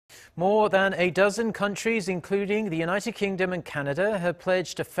More than a dozen countries, including the United Kingdom and Canada, have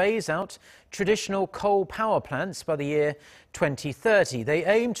pledged to phase out traditional coal power plants by the year 2030. They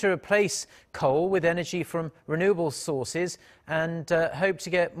aim to replace coal with energy from renewable sources and hope to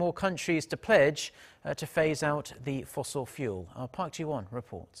get more countries to pledge to phase out the fossil fuel. Our Park Ji-won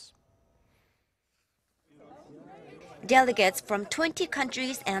reports. Delegates from 20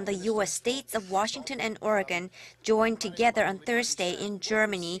 countries and the U.S. states of Washington and Oregon joined together on Thursday in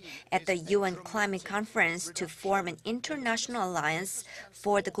Germany at the UN Climate Conference to form an international alliance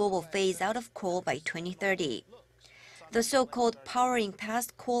for the global phase-out of coal by 2030. The so-called Powering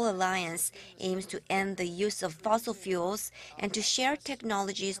Past Coal Alliance aims to end the use of fossil fuels and to share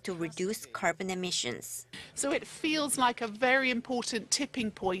technologies to reduce carbon emissions. So it feels like a very important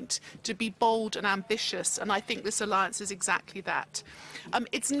tipping point to be bold and ambitious, and I think this alliance is exactly that.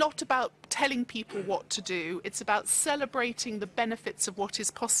 It's not about telling people what to do, it's about celebrating the benefits of what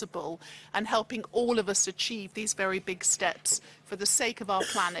is possible and helping all of us achieve these very big steps for the sake of our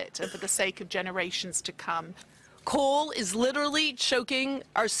planet and for the sake of generations to come. Coal is literally choking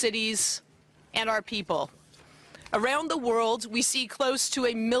our cities and our people. Around the world, we see close to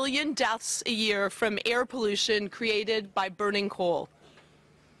 1 million deaths a year from air pollution created by burning coal.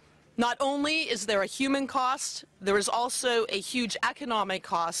 Not only is there a human cost, there is also a huge economic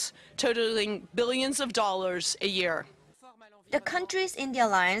cost, totaling billions of dollars a year. The countries in the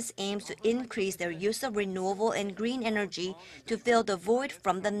alliance aim to increase their use of renewable and green energy to fill the void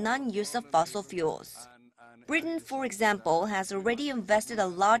from the non-use of fossil fuels. Britain, for example, has already invested a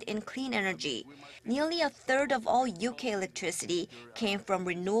lot in clean energy. Nearly a third of all UK electricity came from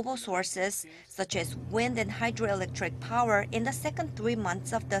renewable sources, such as wind and hydroelectric power, in the second 3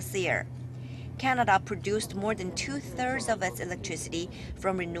 months of this year. Canada produced more than 2/3 of its electricity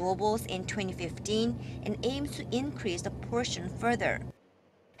from renewables in 2015 and aims to increase the portion further.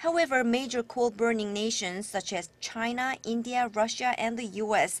 However, major coal-burning nations such as China, India, Russia, and the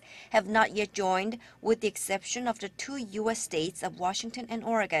U.S. have not yet joined, with the exception of the 2 U.S. states of Washington and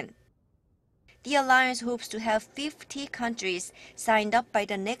Oregon. The alliance hopes to have 50 countries signed up by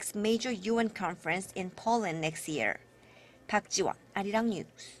the next major UN conference in Poland next year. Park Ji-won, Arirang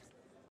News.